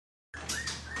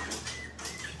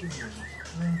Good girl.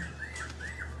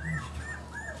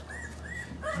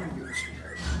 Very good,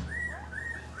 sweetheart.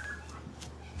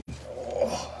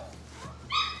 Oh,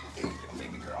 there you go,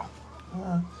 baby girl.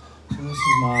 So this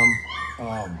is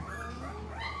Mom.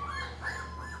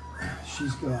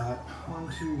 She's got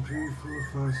 1, 2, 3,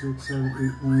 4, 5, 6, 7,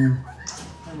 8, 9,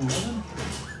 10, 11.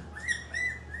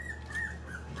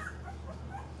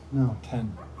 No,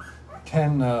 10.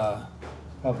 10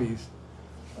 puppies.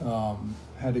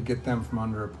 Had to get them from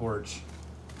under a porch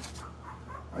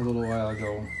a little while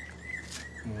ago.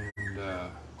 And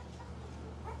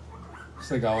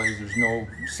it's like always, there's no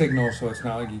signal, so it's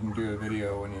not like you can do a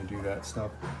video when you do that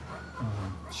stuff.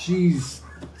 She's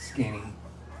skinny.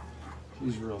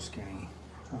 She's real skinny.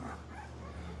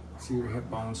 See her hip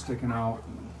bone sticking out.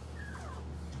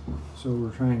 So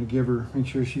we're trying to give her, make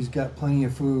sure she's got plenty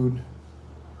of food.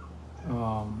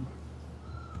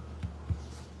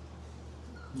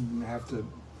 Have to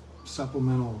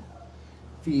supplemental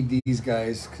feed these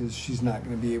guys because she's not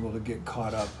going to be able to get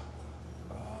caught up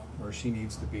where she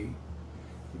needs to be. You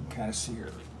can kind of see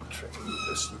her. Try to move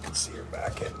this so you can see her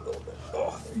back end a little bit.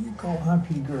 Oh, there you go, huh,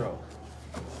 pretty girl?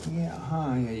 Yeah,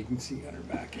 huh? Yeah, you can see on her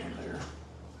back end there.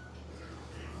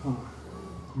 Huh.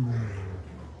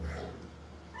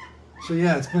 So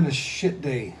yeah, it's been a shit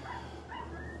day.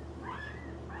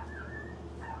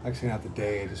 Actually, not the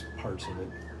day, just parts of it.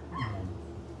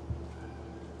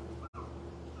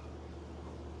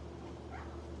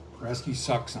 Rescue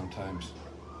sucks sometimes.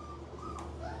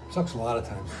 Sucks a lot of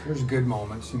times. There's good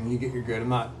moments, you know, you get your good. I'm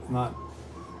not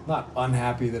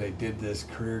unhappy that I did this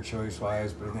career choice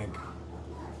wise, but I think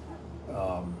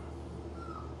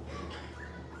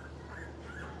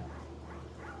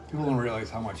people don't realize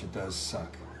how much it does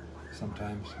suck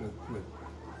sometimes with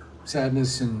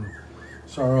sadness and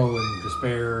sorrow and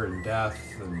despair and death,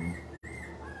 and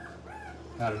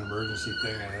had an emergency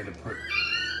thing. I had to put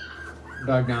the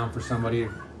dog down for somebody,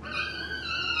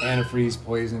 antifreeze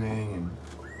poisoning, and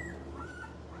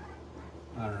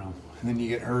I don't know. And then you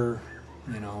get her,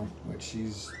 you know, which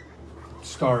she's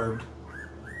starved,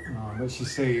 but she's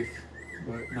safe.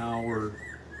 But now we're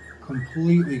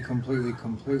completely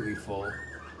full.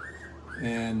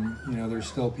 And, you know, there's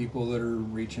still people that are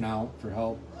reaching out for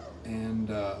help. And,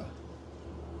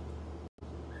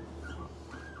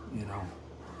 you know,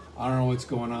 I don't know what's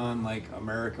going on, like,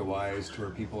 America-wise, to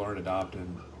where people aren't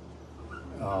adopting.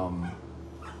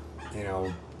 You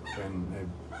know, and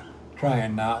try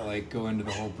and not, like, go into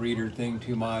the whole breeder thing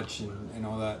too much. And, you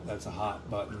know, that's a hot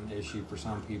button issue for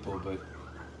some people. But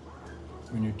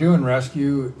when you're doing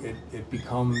rescue, it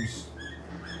becomes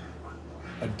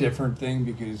a different thing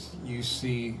because you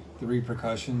see the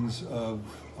repercussions of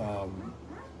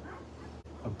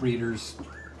breeders,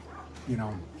 you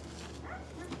know,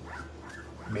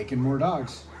 making more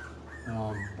dogs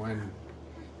when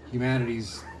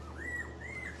humanity's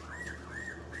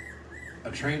a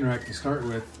train wreck to start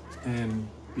with, and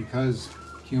because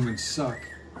humans suck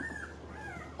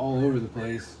all over the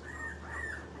place,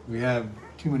 we have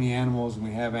too many animals, and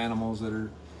we have animals that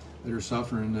are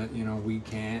suffering that, you know, we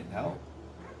can't help.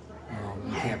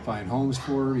 We can't find homes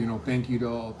for. You know, thank you to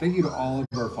all of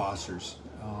our fosters.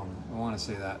 I want to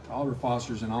say that to all of our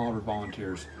fosters and all of our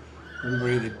volunteers,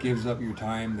 everybody that gives up your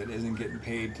time that isn't getting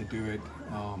paid to do it.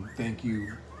 Thank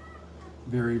you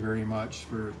very much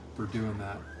for doing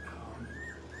that.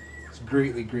 It's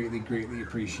greatly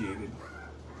appreciated,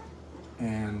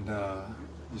 and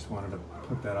just wanted to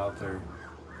put that out there.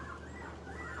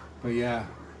 But yeah,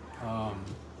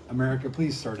 America,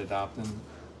 please start adopting.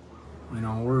 You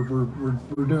know, we're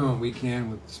doing what we can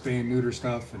with spay and neuter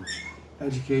stuff and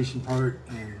education part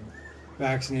and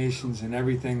vaccinations and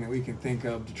everything that we can think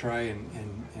of to try and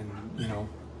you know,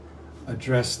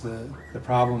 address the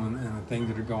problem and the things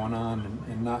that are going on,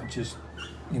 and not just,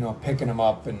 you know, picking them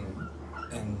up and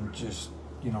just,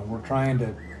 you know, we're trying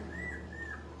to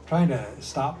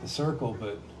stop the circle,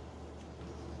 but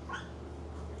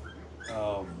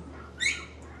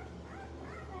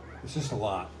it's just a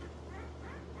lot.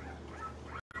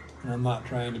 And I'm not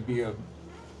trying to be a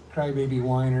crybaby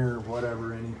whiner or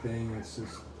whatever, anything. It's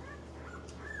just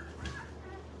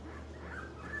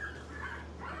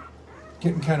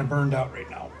getting kind of burned out right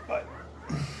now, but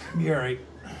be all right.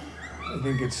 I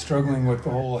think it's struggling with the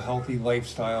whole healthy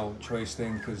lifestyle choice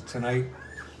thing, because tonight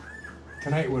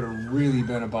would have really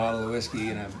been a bottle of whiskey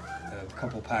and a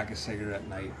couple pack of cigarette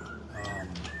night.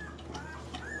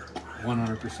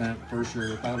 100% for sure,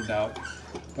 without a doubt.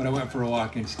 But I went for a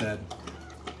walk instead,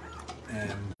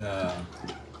 and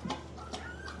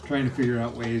trying to figure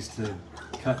out ways to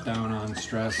cut down on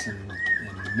stress and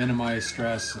minimize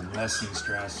stress and lessen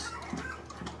stress.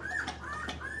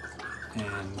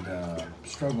 and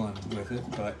struggling with it,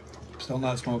 but still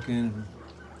not smoking,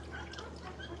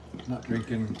 not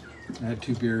drinking. I had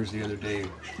 2 beers the other day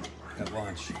at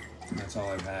lunch, and that's all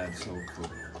I've had so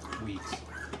for weeks.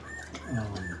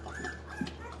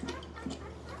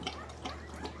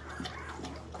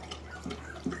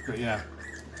 But yeah,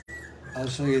 I'll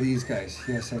show you these guys.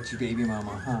 Yes, that's your baby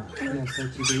mama, huh? Yes,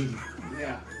 that's your baby.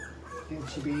 Yeah,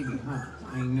 that's your baby, huh?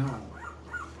 I know.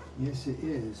 Yes, it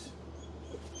is.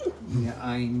 Yeah,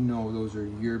 I know those are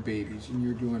your babies, and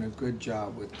you're doing a good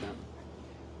job with them.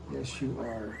 Yes, you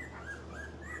are.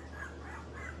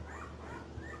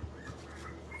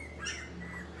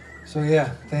 So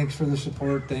yeah, thanks for the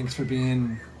support. Thanks for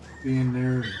being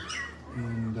there,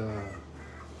 and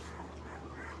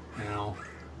you know,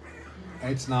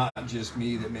 it's not just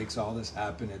me that makes all this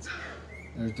happen.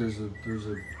 There's a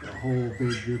whole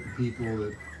big group of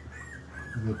people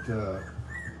that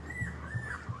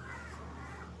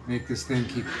make this thing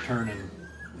keep turning,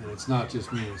 and it's not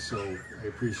just me. So I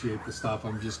appreciate the stuff.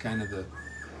 I'm just kind of the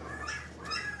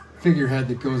figurehead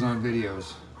that goes on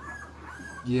videos.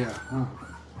 Yeah, huh?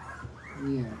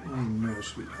 Yeah, I know,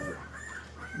 sweetheart.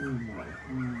 Oh my.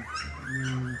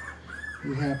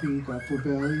 You happy you got full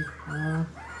belly? Huh?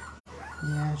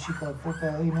 Yeah, she got full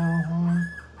belly now, huh?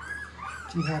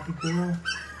 She happy girl?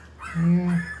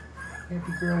 Yeah,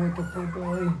 happy girl with the full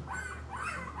belly.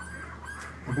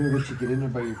 I better let you get in there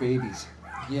by your babies.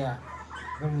 Yeah,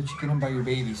 I better let you get in by your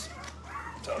babies.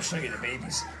 So I'll show you the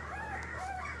babies.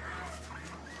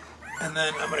 And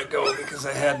then I'm gonna go because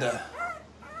I had to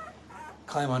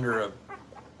climb under a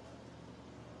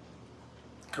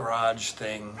garage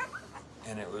thing,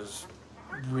 and it was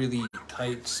really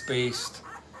tight spaced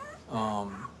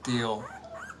deal,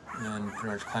 and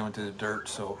pretty much climbing through the dirt,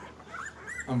 so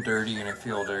I'm dirty and I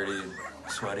feel dirty and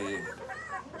sweaty and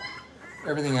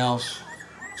everything else.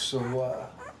 So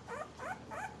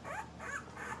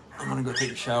I'm gonna go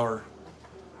take a shower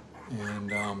and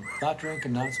not drink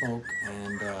and not smoke,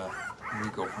 and we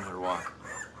go for another walk.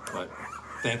 But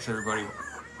thanks everybody,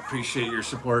 appreciate your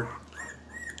support.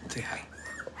 Say hi.